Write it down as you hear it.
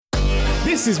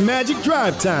This is Magic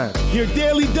Drive Time, your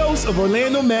daily dose of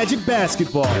Orlando Magic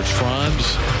basketball. Here's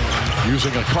Franz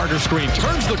using a Carter screen,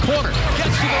 turns the corner, gets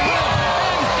to the rim,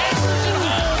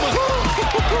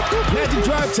 Magic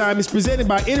Drive Time is presented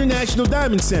by International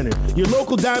Diamond Center, your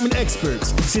local diamond experts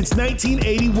since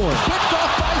 1981. Picked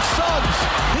off by Suggs.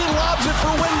 He lobs it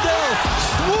for Wendell,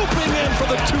 swooping in for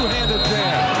the two-handed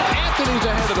jam. Anthony's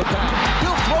ahead of the pack.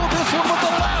 He'll throw this one with the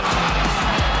left.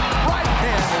 Right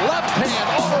hand, left hand,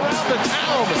 all around the town.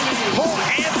 Cole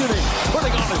Anthony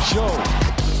putting on a show.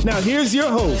 Now here's your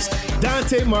host,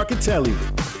 Dante Marchitelli.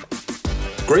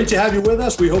 Great to have you with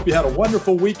us. We hope you had a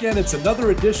wonderful weekend. It's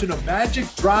another edition of Magic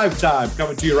Drive Time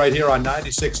coming to you right here on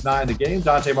 96.9 The Game.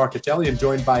 Dante Marchitelli and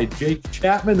joined by Jake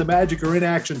Chapman. The Magic are in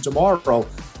action tomorrow.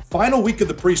 Final week of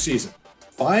the preseason.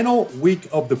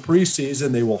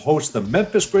 They will host the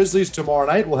Memphis Grizzlies tomorrow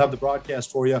night. We'll have the broadcast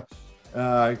for you.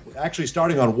 Actually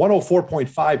starting on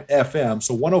 104.5 FM.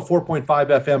 So 104.5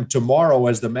 FM tomorrow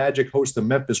as the Magic host the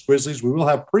Memphis Grizzlies. We will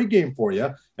have pregame for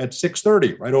you at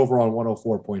 6:30 right over on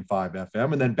 104.5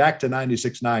 FM. And then back to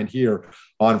 96.9 here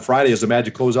on Friday as the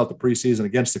Magic close out the preseason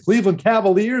against the Cleveland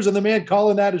Cavaliers. And the man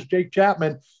calling that is Jake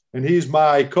Chapman. And he's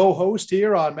my co-host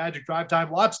here on Magic Drive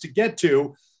Time. Lots to get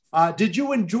to. Did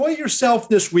you enjoy yourself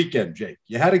this weekend, Jake?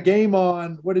 You had a game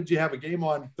on, what did you have? A game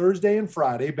on Thursday and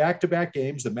Friday, back-to-back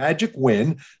games. The Magic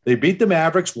win. They beat the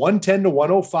Mavericks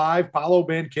 110-105. Paolo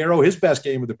Banchero, his best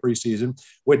game of the preseason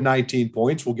with 19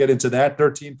 points. We'll get into that.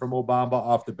 13 from Obama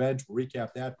off the bench. We'll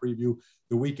recap that, preview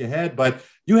the week ahead. But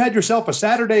you had yourself a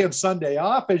Saturday and Sunday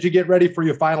off as you get ready for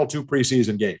your final two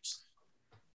preseason games.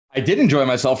 I did enjoy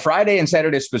myself Friday and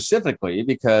Saturday specifically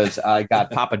because I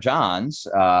got Papa John's,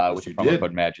 which is promo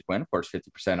code Magic Win, of course,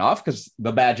 50% off because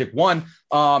the Magic won.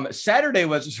 Saturday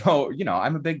was, so,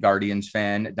 I'm a big Guardians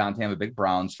fan. Dante, I'm a big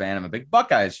Browns fan. I'm a big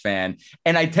Buckeyes fan.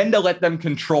 And I tend to let them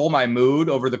control my mood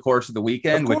over the course of the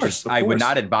weekend, I would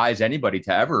not advise anybody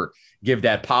to ever give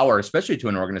that power, especially to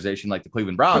an organization like the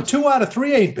Cleveland Browns. But 2 out of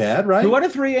 3 ain't bad, right? 2 out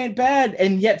of 3 ain't bad.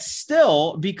 And yet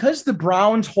still, because the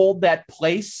Browns hold that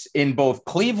place in both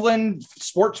Cleveland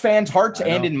sports fans' hearts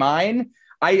and in mine,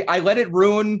 I let it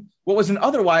ruin what was an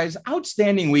otherwise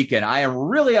outstanding weekend. I am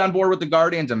really on board with the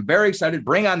Guardians. I'm very excited.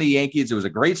 Bring on the Yankees. It was a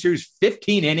great series,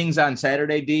 15 innings on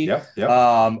Saturday, D, of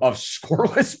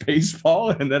scoreless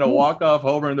baseball, and then a walk-off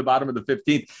homer in the bottom of the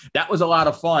 15th. That was a lot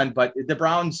of fun, but the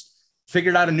Browns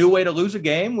figured out a new way to lose a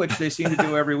game, which they seem to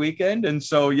do every weekend. And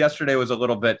so yesterday was a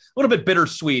little bit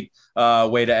bittersweet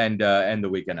way to end the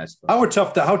weekend, I suppose.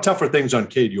 How tough are things on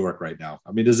Cade York right now?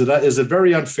 I mean, is it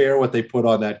very unfair what they put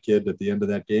on that kid at the end of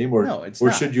that game, or no, it's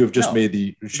or not. should you have just made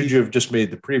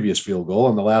the previous field goal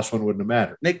and the last one wouldn't have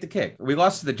mattered? Make the kick. We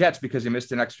lost to the Jets because he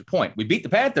missed an extra point. We beat the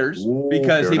Panthers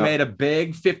because he made a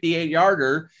big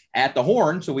 58-yarder at the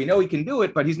horn, so we know he can do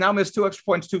it. But he's now missed 2 extra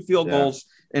points, 2 field goals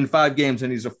in 5 games,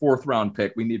 and he's a 4th-round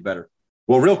pick. We need better.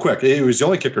 Well, real quick, he was the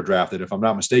only kicker drafted, if I'm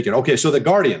not mistaken. Okay, so the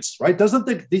Guardians, right? Doesn't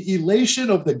the elation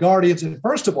of the Guardians, and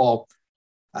first of all,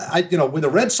 when the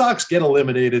Red Sox get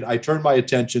eliminated, I turn my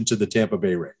attention to the Tampa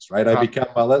Bay Rays, right? I become,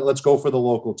 let's go for the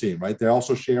local team, right? They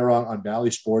also share on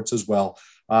Valley Sports as well.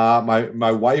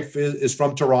 My wife is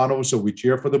from Toronto, so we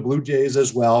cheer for the Blue Jays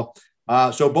as well.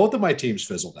 So both of my teams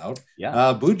fizzled out.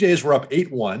 Yeah. Blue Jays were up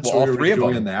 8-1. So all we were 3 enjoying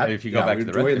of them. that. If you go back to the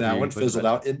enjoying that one, fizzled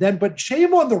out. And then, but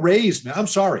shame on the Rays, man. I'm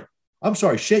sorry.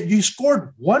 You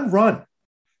scored 1 run.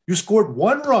 You scored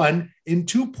 1 run in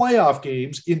 2 playoff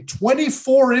games in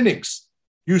 24 innings.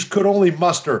 You could only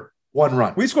muster 1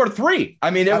 run. We scored 3. I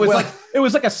mean, it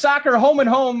was like a soccer home and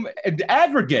home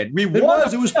aggregate. We won the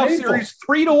series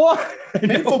 3-1.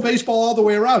 Painful baseball all the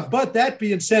way around. But that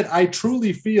being said, I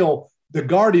truly feel the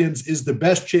Guardians is the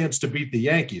best chance to beat the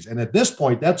Yankees. And at this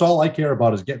point, that's all I care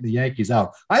about is getting the Yankees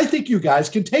out. I think you guys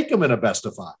can take them in a best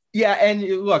of 5. Yeah, and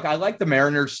look, I like the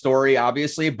Mariners story,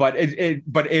 obviously, but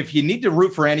if you need to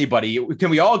root for anybody, can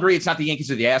we all agree it's not the Yankees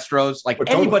or the Astros? Like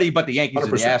anybody but the Yankees 100%.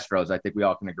 Or the Astros, I think we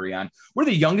all can agree on. We're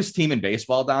the youngest team in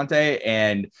baseball, Dante,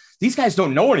 and these guys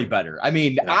don't know any better. I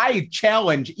mean, I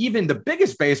challenge even the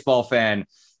biggest baseball fan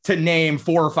to name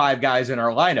 4 or 5 guys in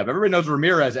our lineup. Everybody knows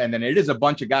Ramirez, and then it is a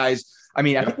bunch of guys. I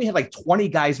mean, I think we had like 20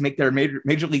 guys make their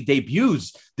major league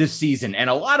debuts this season, and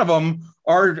a lot of them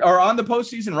are on the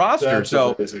postseason roster.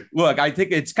 So, look, I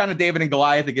think it's kind of David and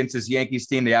Goliath against this Yankees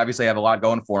team. They obviously have a lot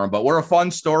going for them, but we're a fun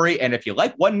story. And if you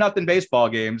like 1-0 baseball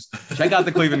games, check out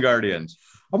the Cleveland Guardians.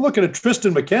 I'm looking at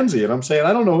Tristan McKenzie, and I'm saying,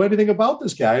 I don't know anything about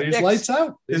this guy. He's lights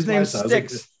out. His name's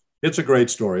Sticks. It's a great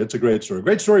story. It's a great story.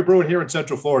 Great story brewing here in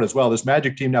Central Florida as well. This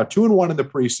Magic team now 2-1 in the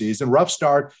preseason. Rough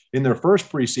start in their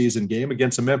first preseason game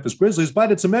against the Memphis Grizzlies,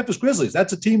 but it's the Memphis Grizzlies.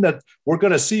 That's a team that we're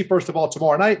going to see, first of all,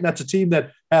 tomorrow night, and that's a team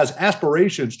that has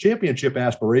aspirations, championship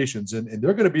aspirations, and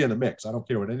they're going to be in the mix. I don't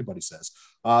care what anybody says.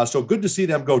 So good to see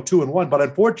them go 2-1. But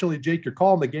unfortunately, Jake, you're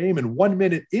calling the game, and 1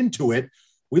 minute into it,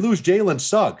 we lose Jalen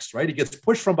Suggs, right? He gets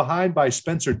pushed from behind by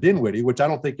Spencer Dinwiddie, which I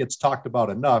don't think gets talked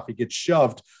about enough. He gets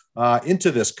shoved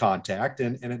into this contact,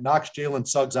 and it knocks Jalen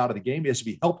Suggs out of the game. He has to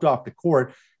be helped off the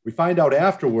court. We find out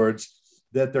afterwards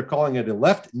that they're calling it a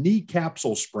left knee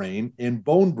capsule sprain and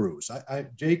bone bruise.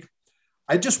 Jake,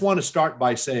 I just want to start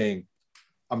by saying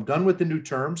I'm done with the new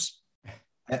terms,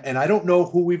 and I don't know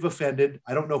who we've offended.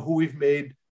 I don't know who we've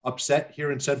made upset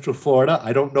here in Central Florida.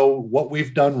 I don't know what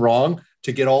we've done wrong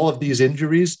to get all of these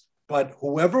injuries, but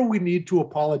whoever we need to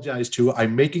apologize to,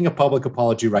 I'm making a public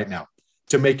apology right now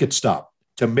to make it stop.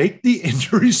 To make the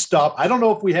injuries stop. I don't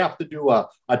know if we have to do a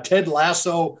Ted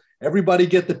Lasso, everybody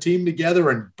get the team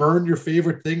together and burn your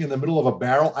favorite thing in the middle of a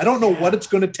barrel. I don't know what it's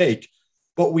going to take,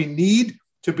 but we need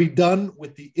to be done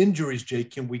with the injuries,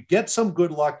 Jake. Can we get some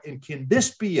good luck? And can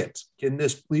this be it? Can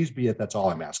this please be it? That's all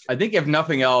I'm asking. I think if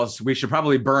nothing else, we should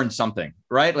probably burn something,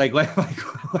 right? I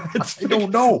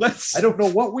don't know. I don't know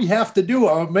what we have to do.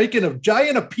 I'm making a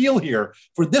giant appeal here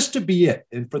for this to be it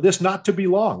and for this not to be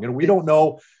long. And we don't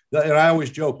know. And I always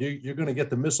joke, you're going to get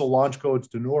the missile launch codes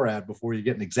to NORAD before you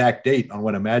get an exact date on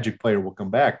when a Magic player will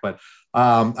come back. But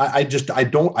I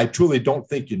truly don't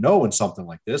think in something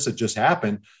like this. It just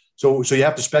happened. So you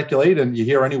have to speculate, and you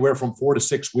hear anywhere from 4 to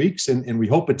 6 weeks, and we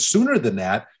hope it's sooner than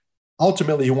that.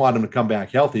 Ultimately, you want him to come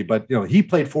back healthy, but he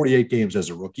played 48 games as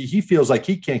a rookie. He feels like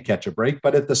he can't catch a break,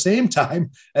 but at the same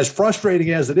time, as frustrating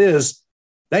as it is,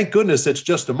 thank goodness it's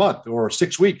just a month or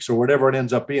 6 weeks or whatever it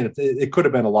ends up being. It could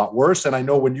have been a lot worse. And I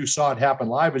know when you saw it happen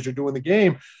live as you're doing the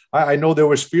game, I know there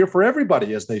was fear for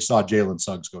everybody as they saw Jalen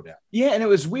Suggs go down. Yeah, and it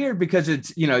was weird because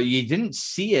it's, you didn't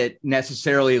see it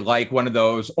necessarily like one of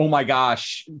those, oh my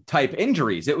gosh, type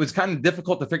injuries. It was kind of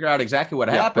difficult to figure out exactly what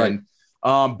happened.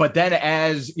 Right. But then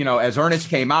as Ernest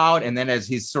came out and then as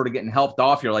he's sort of getting helped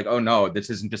off, you're like, oh no, this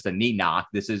isn't just a knee knock.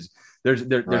 There's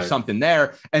right. something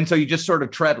there. And so you just sort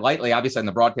of tread lightly. Obviously on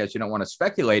the broadcast, you don't want to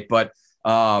speculate, but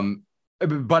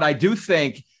I do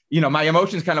think, my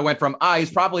emotions kind of went from,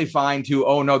 he's probably fine to,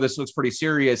 oh no, this looks pretty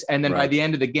serious. And then by the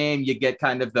end of the game, you get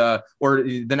kind of the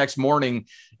next morning,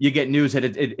 you get news that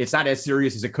it's not as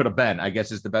serious as it could have been, I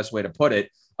guess is the best way to put it.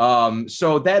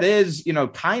 So that is,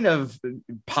 kind of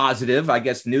positive, I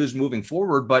guess, news moving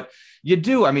forward, but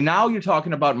now you're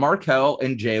talking about Markelle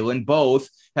and Jalen both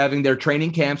having their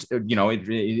training camps,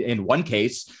 in one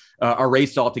case,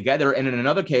 erased altogether. And in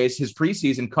another case, his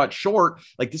preseason cut short.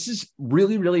 Like, this is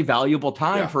really, really valuable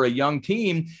time for a young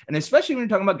team. And especially when you're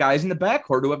talking about guys in the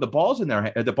backcourt who have the ball in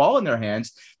their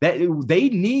hands, that they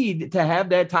need to have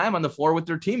that time on the floor with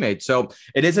their teammates. So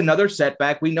it is another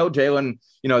setback. We know Jalen,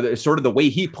 sort of the way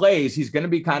he plays, he's going to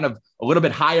be kind of a little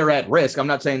bit higher at risk. I'm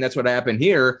not saying that's what happened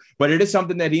here, but it is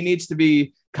something that he needs to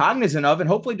be cognizant of. And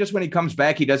hopefully just when he comes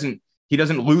back, he doesn't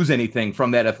lose anything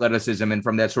from that athleticism and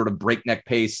from that sort of breakneck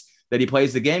pace that he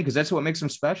plays the game, because that's what makes him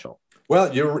special.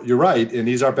 Well, you're right, and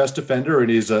he's our best defender, and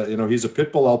he's a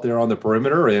pit bull out there on the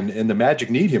perimeter, and the Magic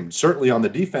need him certainly on the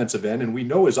defensive end, and we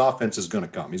know his offense is going to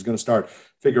come. He's going to start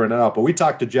figuring it out. But we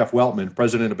talked to Jeff Weltman,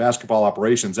 president of basketball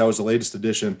operations. That was the latest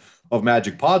edition of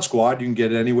Magic Pod Squad. You can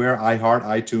get it anywhere: iHeart,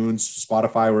 iTunes,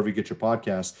 Spotify, wherever you get your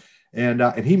podcasts. And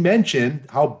he mentioned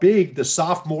how big the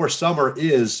sophomore summer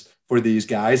is for these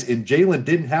guys, and Jalen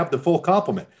didn't have the full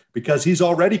complement, because he's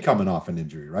already coming off an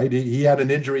injury, right? He had an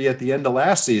injury at the end of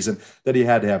last season that he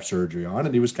had to have surgery on,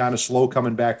 and he was kind of slow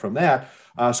coming back from that.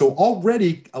 So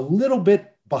already a little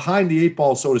bit behind the eight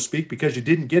ball, so to speak, because you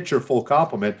didn't get your full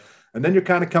complement. And then you're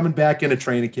kind of coming back into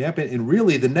training camp. And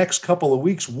really the next couple of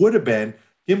weeks would have been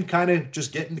him kind of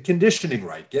just getting the conditioning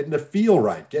right, getting the feel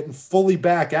right, getting fully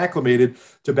back acclimated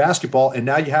to basketball. And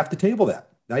now you have to table that.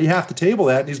 And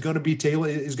he's going to be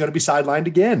sidelined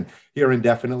again here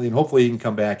indefinitely, and hopefully he can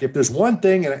come back. If there's one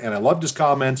thing, and I loved his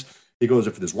comments, he goes,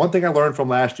 if there's one thing I learned from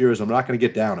last year is I'm not going to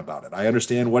get down about it. I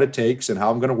understand what it takes and how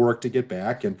I'm going to work to get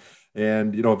back, and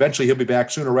eventually he'll be back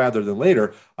sooner rather than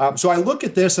later. So I look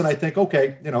at this and I think,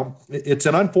 okay, it's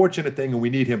an unfortunate thing, and we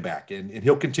need him back, and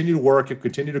he'll continue to work, he'll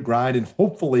continue to grind, and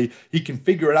hopefully he can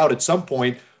figure it out at some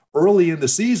point early in the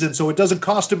season, so it doesn't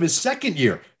cost him his second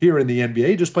year here in the NBA.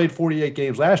 He just played 48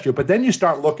 games last year. But then you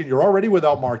start looking, you're already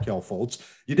without Markelle Fultz.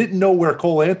 You didn't know where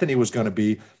Cole Anthony was going to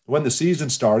be when the season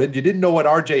started. You didn't know what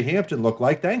RJ Hampton looked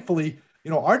like. Thankfully,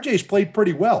 RJ's played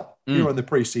pretty well here in the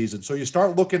preseason. So you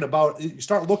start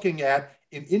looking at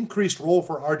an increased role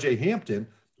for RJ Hampton,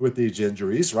 with these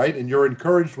injuries, right? And you're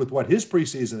encouraged with what his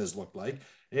preseason has looked like.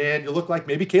 And you look like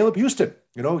maybe Caleb Houston.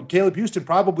 Caleb Houston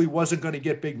probably wasn't going to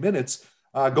get big minutes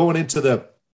going into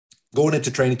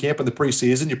training camp in the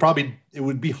preseason. It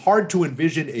would be hard to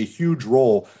envision a huge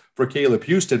role for Caleb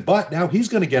Houston, but now he's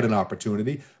going to get an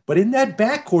opportunity. But in that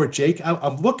backcourt, Jake,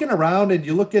 I'm looking around, and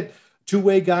you look at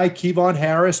two-way guy Kevon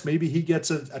Harris, maybe he gets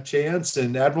a chance,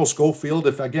 and Admiral Schofield,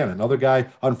 if again, another guy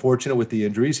unfortunate with the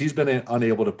injuries, he's been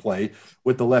unable to play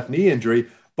with the left knee injury.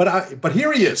 But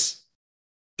here he is,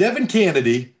 Devin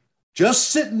Kennedy, just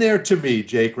sitting there to me,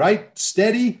 Jake, right?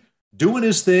 Steady, doing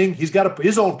his thing. He's got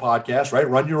his own podcast, right?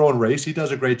 Run Your Own Race. He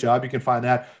does a great job. You can find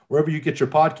that wherever you get your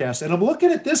podcast. And I'm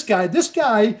looking at this guy. This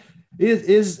guy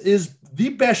is the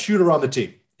best shooter on the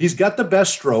team. He's got the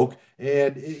best stroke,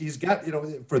 and he's got,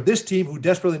 for this team who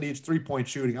desperately needs three-point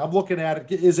shooting, I'm looking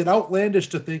at it. Is it outlandish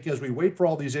to think, as we wait for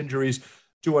all these injuries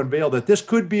to unveil, that this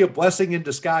could be a blessing in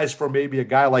disguise for maybe a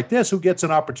guy like this who gets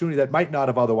an opportunity that might not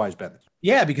have otherwise been there?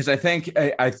 Yeah, because I think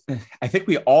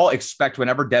we all expect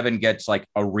whenever Devin gets like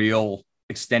a real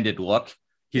extended look,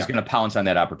 he's going to pounce on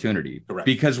that opportunity. Correct.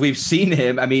 Because we've seen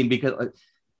him. I mean, because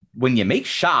when you make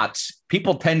shots,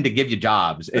 people tend to give you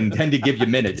jobs and tend to give you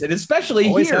minutes, and especially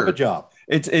always here, have a job.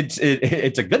 It's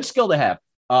a good skill to have.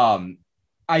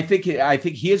 I think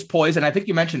he is poised, and I think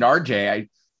you mentioned RJ.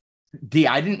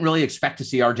 I didn't really expect to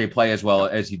see RJ play as well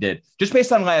as he did, just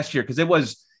based on last year, because it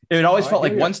always felt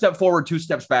like one step forward, two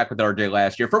steps back with RJ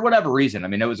last year for whatever reason. I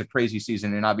mean, it was a crazy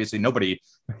season, and obviously nobody,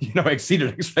 exceeded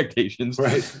expectations.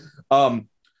 Right.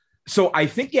 So I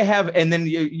think you have, and then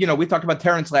we talked about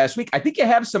Terrence last week. I think you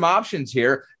have some options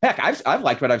here. Heck, I've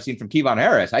liked what I've seen from Kevon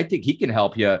Harris. I think he can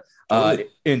help you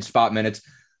in spot minutes.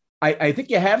 I think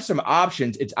you have some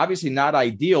options. It's obviously not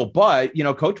ideal, but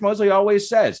Coach Mosley always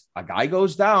says a guy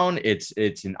goes down,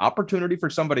 it's an opportunity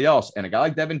for somebody else. And a guy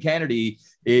like Devin Kennedy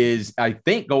is, I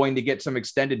think, going to get some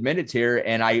extended minutes here,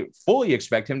 and I fully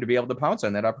expect him to be able to pounce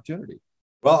on that opportunity.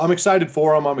 Well, I'm excited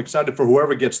for him. I'm excited for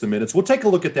whoever gets the minutes. We'll take a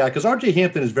look at that, because RJ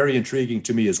Hampton is very intriguing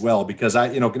to me as well, because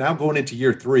now going into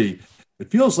year 3,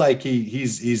 it feels like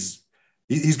he's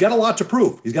got a lot to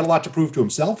prove. He's got a lot to prove to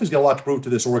himself. He's got a lot to prove to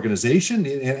this organization.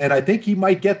 And I think he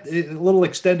might get a little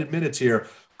extended minutes here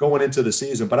going into the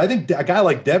season. But I think a guy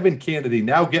like Devin Kennedy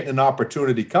now getting an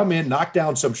opportunity, come in, knock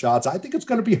down some shots. I think it's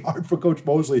going to be hard for Coach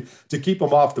Mosley to keep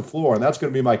him off the floor. And that's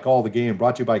going to be my call of the game,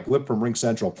 brought to you by Glip from Ring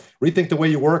Central. Rethink the way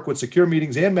you work with secure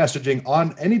meetings and messaging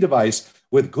on any device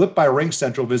with Glip by Ring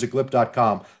Central. Visit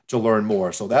glip.com to learn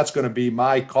more. So that's going to be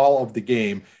my call of the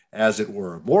game, as it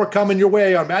were. More coming your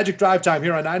way on Magic Drive Time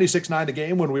here on 96.9 The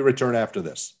Game when we return after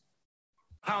this.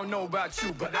 I don't know about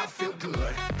you, but I feel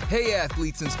good. Hey,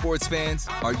 athletes and sports fans,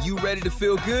 are you ready to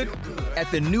feel good?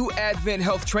 At the new Advent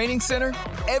Health Training Center,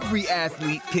 every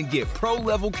athlete can get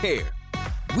pro-level care.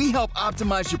 We help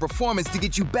optimize your performance to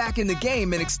get you back in the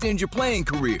game and extend your playing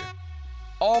career.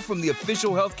 All from the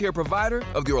official healthcare provider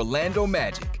of the Orlando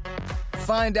Magic.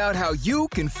 Find out how you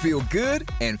can feel good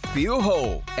and feel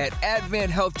whole at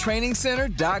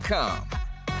AdventHealthTrainingCenter.com.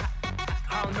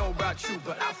 I don't know about you,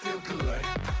 but I feel good.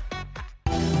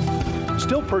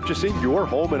 Still purchasing your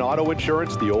home and auto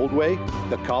insurance the old way,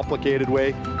 the complicated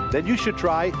way? Then you should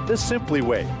try the Simply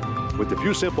way. With a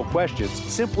few simple questions,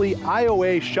 Simply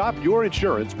IOA shop your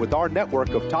insurance with our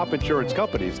network of top insurance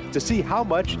companies to see how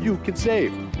much you can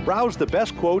save. Browse the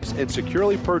best quotes and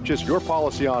securely purchase your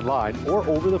policy online or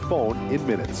over the phone in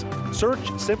minutes.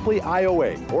 Search Simply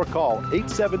IOA or call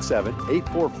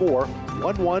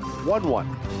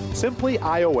 877-844-1111. Simply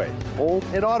IOA, home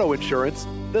and auto insurance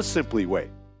the Simply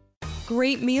way.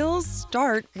 Great meals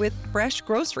start with fresh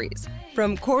groceries.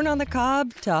 From corn on the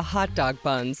cob to hot dog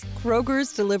buns,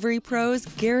 Kroger's delivery pros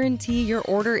guarantee your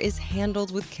order is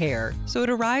handled with care, so it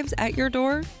arrives at your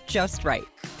door just right.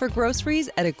 For groceries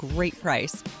at a great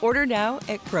price, order now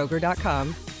at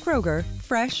Kroger.com. Kroger,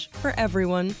 fresh for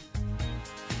everyone.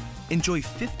 Enjoy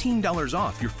 $15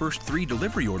 off your first 3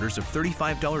 delivery orders of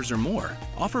 $35 or more.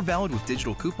 Offer valid with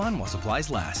digital coupon while supplies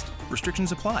last.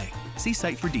 Restrictions apply. See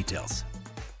site for details.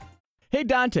 Hey,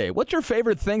 Dante, what's your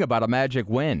favorite thing about a Magic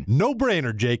win? No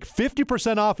brainer, Jake.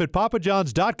 50% off at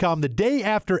papajohns.com the day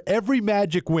after every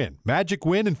Magic win. Magic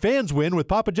win and fans win with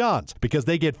Papa John's because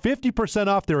they get 50%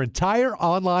 off their entire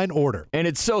online order. And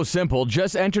it's so simple.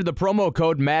 Just enter the promo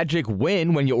code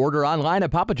MAGICWIN when you order online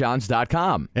at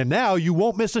papajohns.com. And now you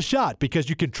won't miss a shot because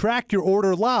you can track your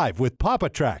order live with Papa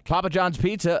Track. Papa John's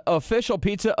Pizza, official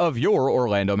pizza of your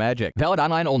Orlando Magic. Valid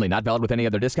online only, not valid with any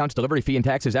other discounts. Delivery fee and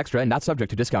taxes extra and not subject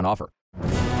to discount offer.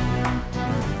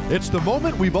 It's the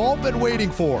moment we've all been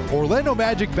waiting for. Orlando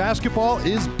Magic basketball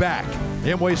is back.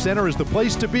 Amway Center is the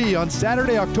place to be on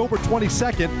Saturday, October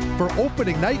 22nd for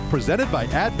opening night presented by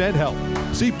Advent Health.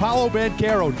 See Paolo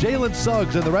Banchero, Jalen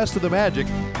Suggs, and the rest of the Magic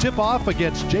tip off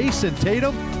against Jason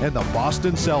Tatum and the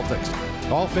Boston Celtics.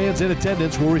 All fans in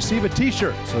attendance will receive a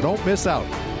t-shirt, so don't miss out.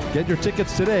 Get your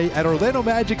tickets today at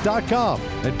OrlandoMagic.com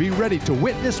and be ready to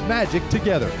witness Magic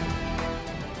together.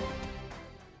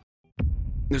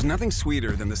 There's nothing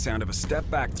sweeter than the sound of a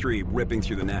step-back three ripping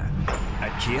through the net.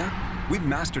 At Kia, we've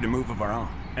mastered a move of our own,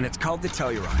 and it's called the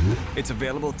Telluride. Its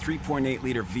available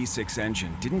 3.8-liter V6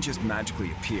 engine didn't just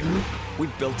magically appear. We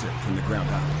built it from the ground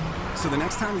up. So the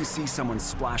next time you see someone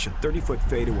splash a 30-foot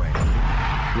fadeaway,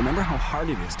 remember how hard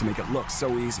it is to make it look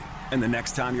so easy. And the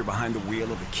next time you're behind the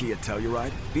wheel of the Kia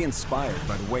Telluride, be inspired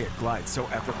by the way it glides so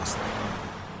effortlessly.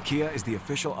 Kia is the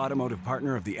official automotive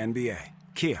partner of the NBA.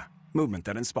 Kia, movement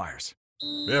that inspires.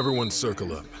 Everyone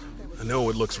circle up. I know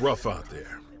it looks rough out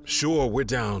there. Sure, we're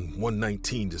down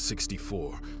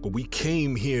 119-64, but we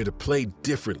came here to play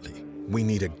differently. We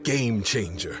need a game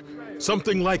changer.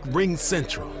 Something like Ring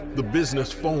Central, the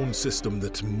business phone system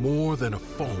that's more than a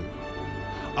phone.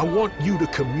 I want you to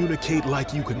communicate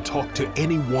like you can talk to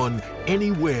anyone,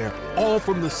 anywhere, all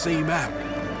from the same app.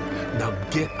 Now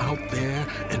get out there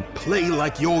and play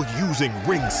like you're using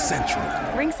Ring Central.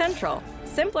 Ring Central.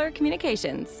 Simpler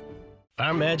communications.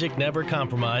 Our Magic never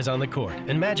compromise on the court,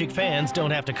 and Magic fans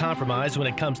don't have to compromise when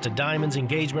it comes to diamonds,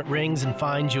 engagement rings, and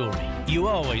fine jewelry. You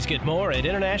always get more at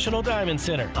International Diamond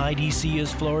Center. IDC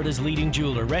is Florida's leading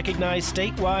jeweler, recognized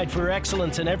statewide for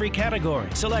excellence in every category,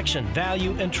 selection,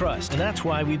 value, and trust. And that's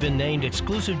why we've been named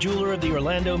exclusive jeweler of the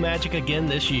Orlando Magic again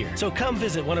this year. So come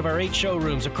visit one of our 8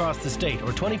 showrooms across the state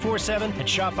or 24/7 at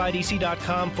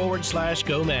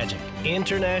shopidc.com/go Magic.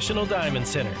 International Diamond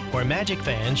Center, where Magic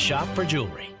fans shop for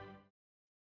jewelry.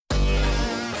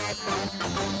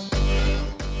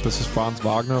 This is Franz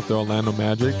Wagner of the Orlando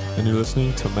Magic, and you're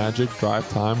listening to Magic Drive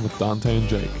Time with Dante and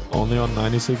Jake, only on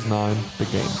 96.9 The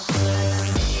Game.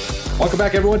 Welcome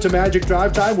back, everyone, to Magic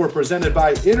Drive Time. We're presented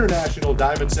by International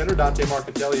Diamond Center. Dante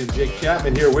Marcatelli and Jake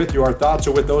Chapman here with you. Our thoughts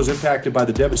are with those impacted by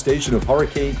the devastation of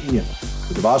Hurricane Ian.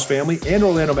 The DeVos family and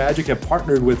Orlando Magic have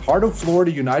partnered with Heart of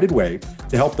Florida United Way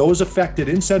to help those affected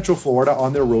in Central Florida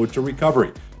on their road to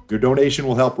recovery. Your donation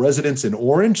will help residents in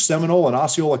Orange, Seminole, and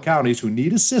Osceola counties who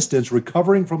need assistance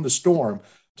recovering from the storm.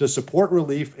 To support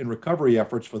relief and recovery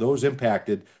efforts for those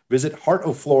impacted, visit Heart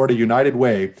of Florida United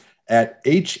Way at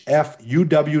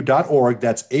hfuw.org.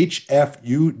 That's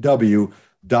hfuw.org.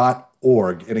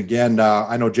 And again,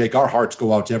 I know, Jake, our hearts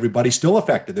go out to everybody still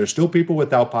affected. There's still people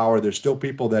without power. There's still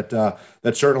people that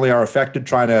certainly are affected,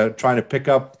 trying to pick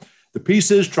up the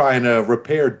pieces, trying to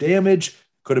repair damage.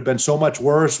 Could have been so much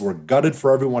worse. We're gutted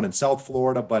for everyone in South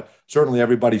Florida, but certainly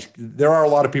there are a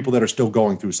lot of people that are still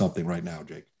going through something right now,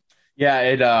 Jake. Yeah,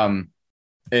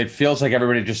 it feels like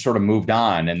everybody just sort of moved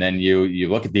on. And then you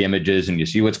look at the images and you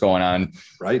see what's going on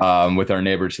with our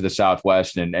neighbors to the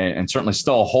southwest, and certainly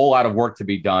still a whole lot of work to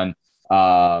be done.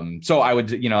 So I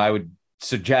would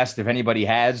suggest if anybody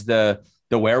has the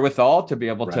wherewithal to be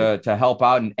able to help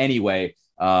out in any way,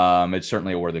 it's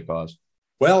certainly a worthy cause.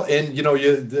 Well, and you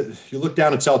look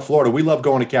down at South Florida. We love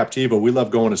going to Captiva. We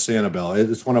love going to Sanibel.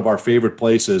 It's one of our favorite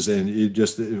places. And you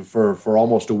just for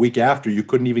almost a week after, you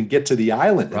couldn't even get to the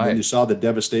island, and then you saw the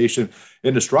devastation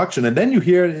and destruction. And then you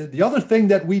hear the other thing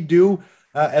that we do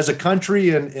as a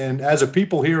country and as a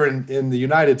people here in the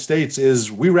United States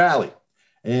is we rally.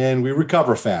 And we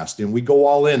recover fast, and we go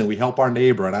all in, and we help our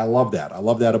neighbor. And I love that. I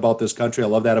love that about this country. I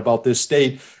love that about this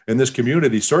state and this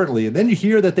community, certainly. And then you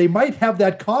hear that they might have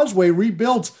that causeway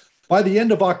rebuilt by the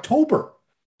end of October,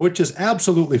 which is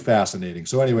absolutely fascinating.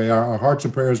 So anyway, our hearts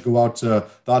and prayers go out to,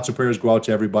 thoughts and prayers go out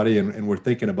to everybody. And we're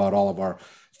thinking about all of our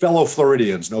fellow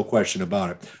Floridians, no question about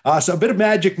it. So a bit of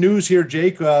Magic news here,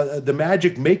 Jake. The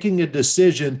Magic making a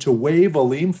decision to waive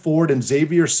Aleem Ford and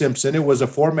Xavier Simpson. It was a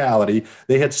formality.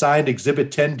 They had signed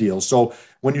Exhibit 10 deals. So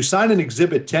when you sign an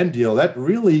Exhibit 10 deal, that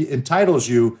really entitles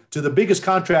you to the biggest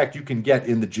contract you can get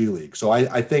in the G League. So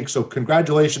I think so.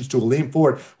 Congratulations to Aleem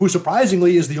Ford, who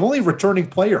surprisingly is the only returning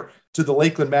player to the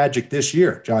Lakeland Magic this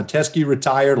year. John Teske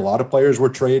retired. A lot of players were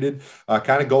traded,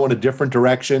 kind of going a different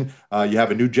direction. You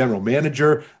have a new general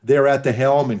manager there at the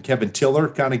helm, and Kevin Tiller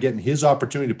kind of getting his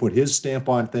opportunity to put his stamp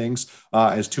on things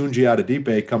as Tunji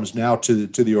Adedipe comes now to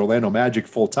the Orlando Magic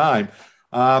full time.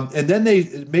 And then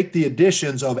they make the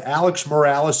additions of Alex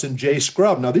Morales and Jay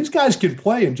Scrubb. Now, these guys can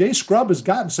play, and Jay Scrubb has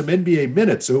gotten some NBA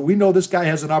minutes, so we know this guy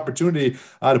has an opportunity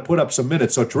to put up some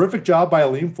minutes. So terrific job by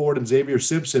Aleem Ford and Xavier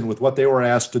Simpson with what they were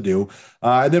asked to do.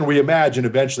 And then we imagine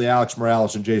eventually Alex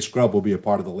Morales and Jay Scrubb will be a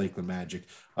part of the Lakeland Magic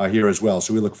here as well.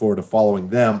 So we look forward to following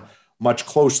them much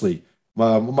closely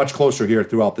much closer here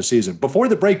throughout the season. Before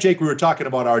the break, Jake, we were talking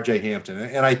about R.J. Hampton,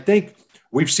 and I think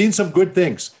we've seen some good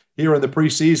things here in the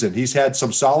preseason. He's had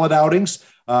some solid outings,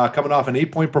 coming off an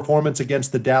 8-point performance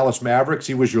against the Dallas Mavericks.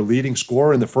 He was your leading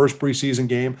scorer in the first preseason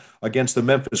game against the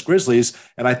Memphis Grizzlies.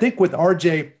 And I think with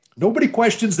RJ, nobody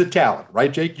questions the talent,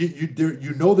 right, Jake?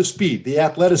 You know the speed, the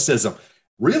athleticism.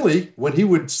 Really, when he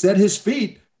would set his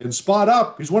feet and spot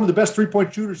up, he's one of the best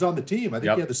three-point shooters on the team. I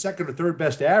think he had the second or third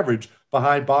best average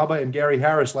behind Bamba and Gary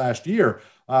Harris last year.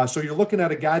 So you're looking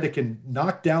at a guy that can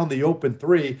knock down the open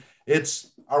three.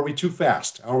 Are we too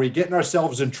fast? Are we getting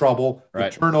ourselves in trouble?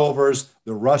 Right. The turnovers,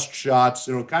 the rushed shots,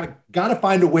 kind of got to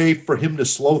find a way for him to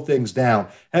slow things down.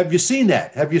 Have you seen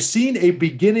that? Have you seen a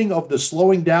beginning of the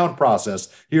slowing down process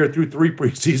here through 3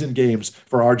 preseason games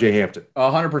for R.J. Hampton?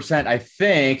 100%, I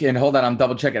think. And hold on, I'm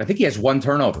double checking. I think he has 1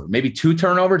 turnover, maybe 2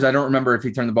 turnovers. I don't remember if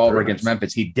he turned the ball over against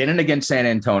Memphis. He didn't against San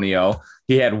Antonio.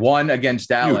 He had 1 against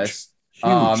Dallas.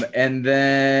 Huge. And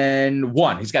then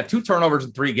 1. He's got 2 turnovers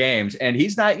in 3 games, and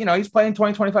he's not, he's playing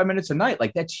 20, 25 minutes a night.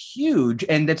 Like, that's huge.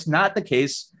 And that's not the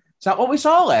case. It's not what we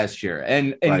saw last year.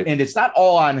 And it's not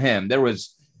all on him. There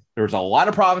was a lot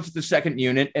of problems with the second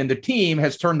unit, and the team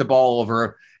has turned the ball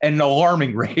over at an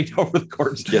alarming rate over the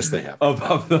course they have.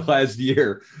 of the last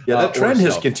year. Yeah, that trend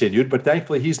has continued, but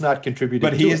thankfully he's not contributing.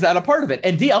 But he is not a part of it.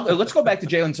 And let's go back to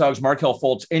Jalen Suggs, Markelle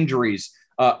Fultz injuries.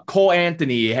 Cole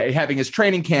Anthony having his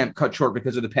training camp cut short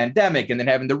because of the pandemic and then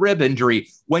having the rib injury.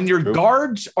 When your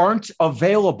guards aren't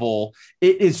available,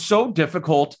 it is so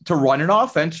difficult to run an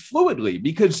offense fluidly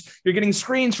because you're getting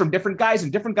screens from different guys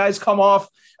and different guys come off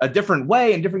a different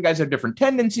way and different guys have different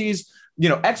tendencies,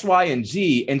 X, Y, and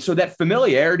Z. And so that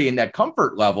familiarity and that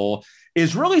comfort level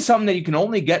is really something that you can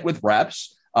only get with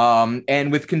reps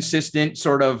and with consistent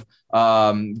sort of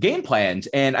game plans.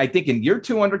 And I think in year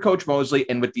 2 under Coach Mosley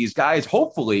and with these guys,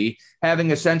 hopefully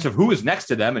having a sense of who is next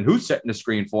to them and who's setting the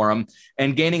screen for them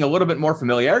and gaining a little bit more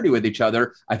familiarity with each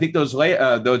other, I think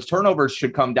those turnovers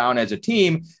should come down as a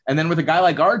team. And then with a guy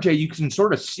like RJ, you can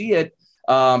sort of see it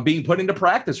being put into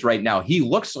practice right now. He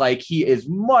looks like he is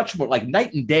much more like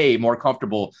night and day more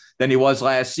comfortable than he was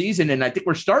last season. And I think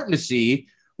we're starting to see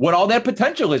what all that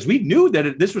potential is. We knew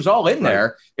that this was all in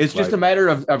there. It's just a matter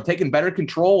of taking better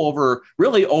control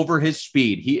over his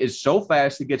speed. He is so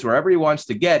fast. He gets wherever he wants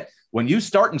to get. When you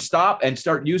start and stop and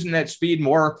start using that speed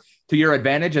more to your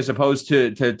advantage as opposed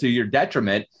to your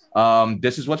detriment,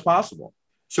 this is what's possible.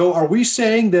 So are we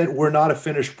saying that we're not a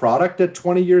finished product at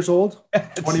 20 years old?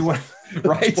 21.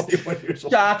 Right? 21 years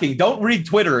old. Shocking. Don't read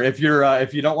Twitter if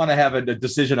you don't want to have a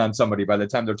decision on somebody by the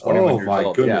time they're 21 years old. Oh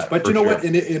my goodness. Yeah, but you know what?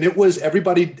 And it was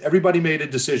everybody made a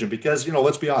decision because,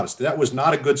 let's be honest, that was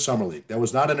not a good summer league. That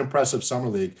was not an impressive summer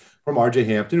league from RJ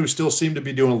Hampton, who still seemed to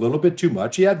be doing a little bit too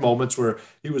much. He had moments where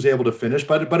he was able to finish,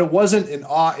 but it wasn't an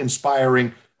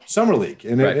awe-inspiring summer league.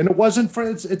 And it wasn't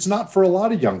it's not for a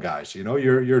lot of young guys.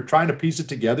 You're trying to piece it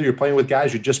together. You're playing with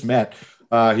guys you just met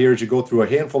here as you go through a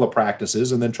handful of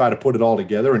practices and then try to put it all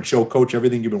together and show coach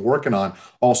everything you've been working on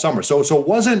all summer. So it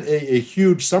wasn't a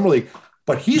huge summer league,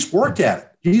 but he's worked at it.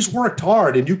 He's worked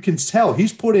hard, and you can tell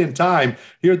he's put in time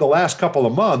here the last couple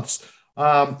of months.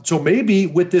 So maybe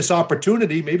with this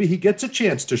opportunity, maybe he gets a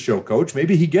chance to show coach.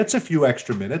 Maybe he gets a few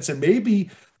extra minutes, and maybe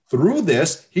through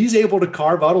this, he's able to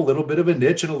carve out a little bit of a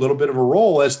niche and a little bit of a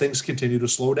role as things continue to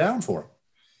slow down for him.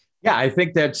 Yeah, I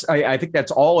think that's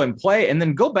all in play. And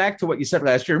then go back to what you said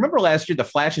last year. Remember last year, the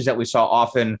flashes that we saw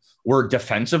often were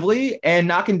defensively and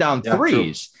knocking down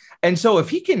threes. True. And so if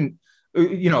he can,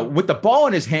 with the ball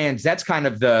in his hands, that's kind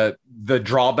of the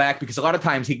drawback, because a lot of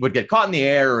times he would get caught in the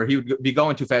air or he would be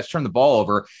going too fast, turn the ball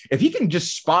over. If he can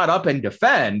just spot up and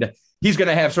defend, he's going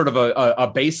to have sort of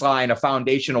a baseline, a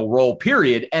foundational role,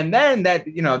 period. And then that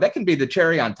can be the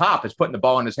cherry on top, is putting the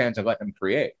ball in his hands and letting him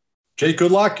create. Jake,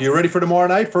 good luck. You ready for tomorrow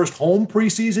night? First home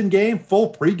preseason game,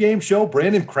 full pregame show.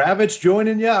 Brandon Kravitz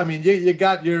joining you. I mean, you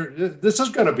got this is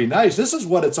going to be nice. This is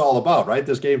what it's all about, right?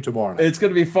 This game tomorrow night. It's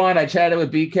going to be fun. I chatted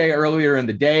with BK earlier in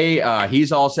the day.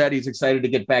 He's all set. He's excited to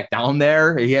get back down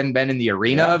there. He hadn't been in the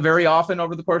arena very often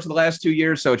over the course of the last 2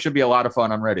 years, so it should be a lot of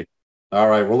fun. I'm ready. All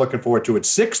right, we're looking forward to it.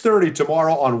 6:30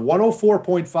 tomorrow on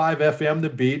 104.5 FM, The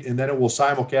Beat, and then it will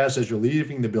simulcast as you're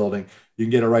leaving the building. You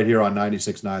can get it right here on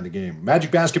 96.9 The Game.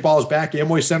 Magic Basketball is back.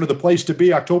 Amway Center, the place to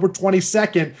be. October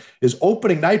 22nd is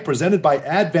opening night, presented by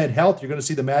Advent Health. You're going to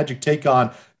see the Magic take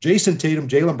on Jason Tatum,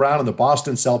 Jaylen Brown, and the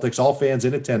Boston Celtics. All fans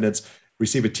in attendance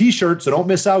receive a T-shirt, so don't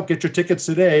miss out. Get your tickets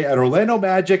today at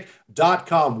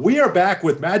OrlandoMagic.com. We are back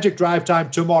with Magic Drive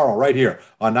Time tomorrow right here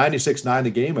on 96.9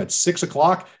 The Game at 6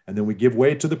 o'clock, and then we give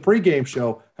way to the pregame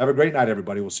show. Have a great night,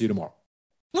 everybody. We'll see you tomorrow.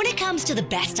 When it comes to the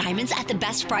best diamonds at the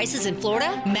best prices in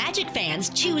Florida, Magic fans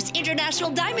choose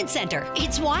International Diamond Center.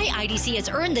 It's why IDC has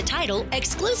earned the title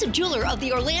Exclusive Jeweler of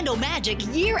the Orlando Magic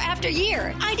year after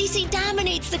year. IDC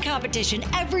dominates the competition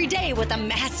every day with a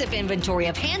massive inventory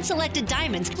of hand-selected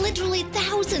diamonds, literally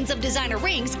thousands of designer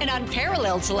rings, an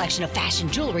unparalleled selection of fashion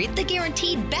jewelry, the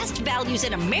guaranteed best values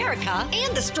in America,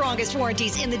 and the strongest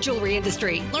warranties in the jewelry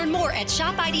industry. Learn more at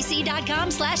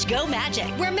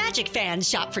shopidc.com/GoMagic, where Magic fans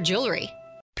shop for jewelry.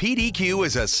 PDQ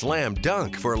is a slam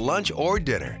dunk for lunch or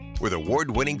dinner with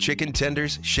award-winning chicken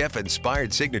tenders,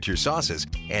 chef-inspired signature sauces,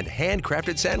 and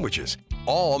handcrafted sandwiches,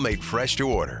 all made fresh to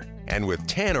order. And with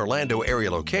 10 Orlando area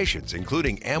locations,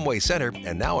 including Amway Center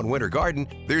and now in Winter Garden,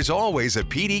 there's always a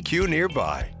PDQ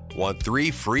nearby. Want 3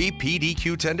 free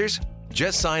PDQ tenders?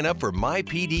 Just sign up for My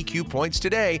PDQ Points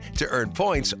today to earn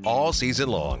points all season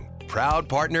long. Proud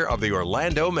partner of the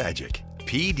Orlando Magic.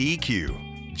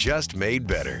 PDQ, just made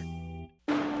better.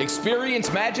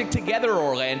 Experience Magic together,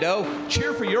 Orlando.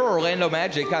 Cheer for your Orlando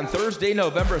Magic on Thursday,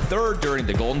 November 3rd during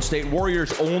the Golden State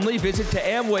Warriors' only visit to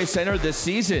Amway Center this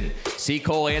season. See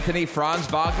Cole Anthony, Franz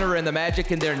Wagner, and the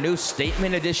Magic in their new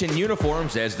Statement Edition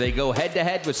uniforms as they go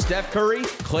head-to-head with Steph Curry,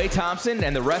 Klay Thompson,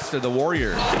 and the rest of the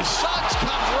Warriors. Suggs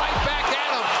comes right back at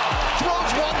him.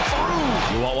 Throws one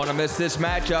through. You won't want to miss this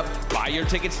matchup. Buy your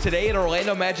tickets today at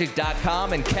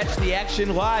OrlandoMagic.com and catch the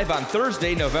action live on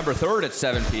Thursday, November 3rd at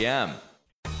 7 p.m.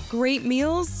 Great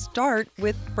meals start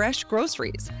with fresh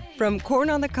groceries. From corn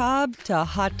on the cob to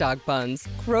hot dog buns,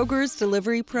 Kroger's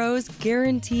delivery pros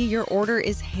guarantee your order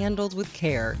is handled with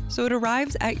care, so it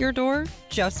arrives at your door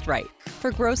just right.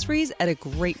 For groceries at a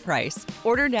great price,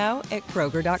 order now at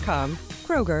Kroger.com.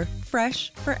 Kroger,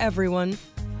 fresh for everyone.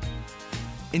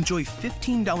 Enjoy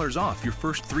 $15 off your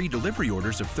first 3 delivery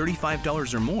orders of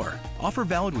 $35 or more. Offer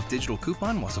valid with digital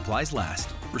coupon while supplies last.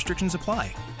 Restrictions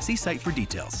apply. See site for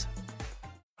details.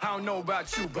 I don't know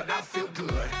about you, but I feel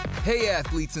good. Hey,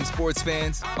 athletes and sports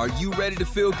fans, are you ready to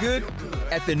feel good?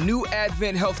 At the new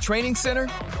Advent Health Training Center,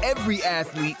 every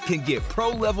athlete can get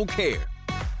pro-level care.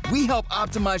 We help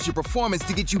optimize your performance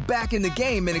to get you back in the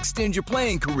game and extend your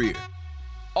playing career.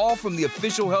 All from the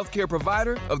official healthcare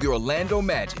provider of the Orlando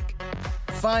Magic.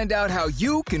 Find out how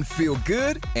you can feel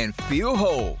good and feel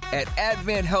whole at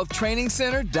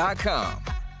AdventHealthTrainingCenter.com.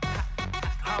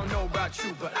 I don't know about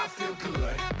you, but I feel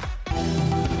good.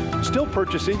 Still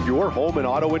purchasing your home and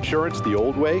auto insurance the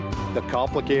old way, the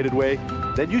complicated way?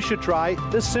 Then you should try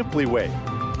the Simply way.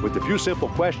 With a few simple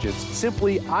questions,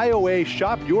 Simply IOA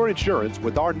shop your insurance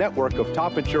with our network of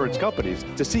top insurance companies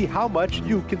to see how much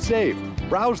you can save.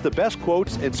 Browse the best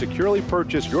quotes and securely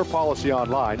purchase your policy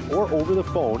online or over the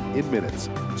phone in minutes.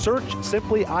 Search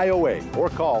Simply IOA or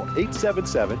call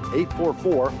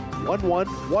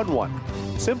 877-844-1111.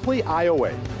 Simply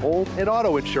IOA, home and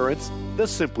auto insurance the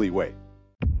Simply way.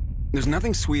 There's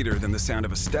nothing sweeter than the sound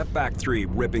of a step-back 3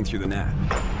 ripping through the net.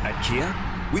 At Kia,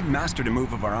 we've mastered a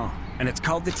move of our own, and it's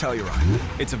called the Telluride.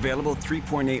 Its available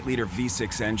 3.8-liter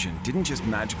V6 engine didn't just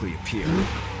magically appear.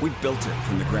 We built it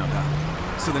from the ground up.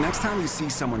 So the next time you see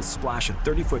someone splash a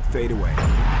 30-foot fadeaway,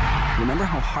 remember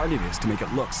how hard it is to make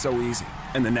it look so easy.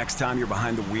 And the next time you're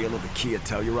behind the wheel of the Kia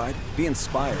Telluride, be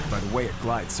inspired by the way it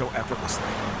glides so effortlessly.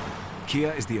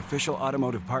 Kia is the official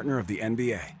automotive partner of the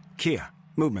NBA. Kia,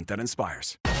 movement that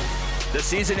inspires. The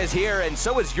season is here, and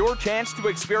so is your chance to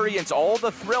experience all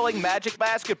the thrilling Magic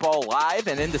basketball live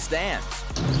and in the stands.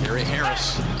 Gary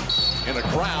Harris in a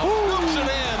crowd, moves it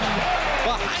in,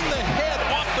 behind the head,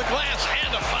 off the glass,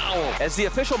 and a foul. As the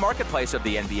official marketplace of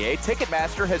the NBA,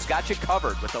 Ticketmaster has got you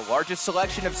covered with the largest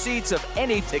selection of seats of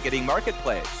any ticketing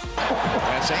marketplace.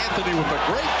 That's Anthony with a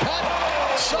great cut.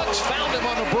 Suggs found him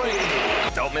on the break.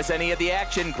 Don't miss any of the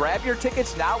action. Grab your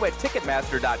tickets now at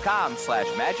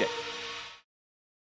Ticketmaster.com/magic.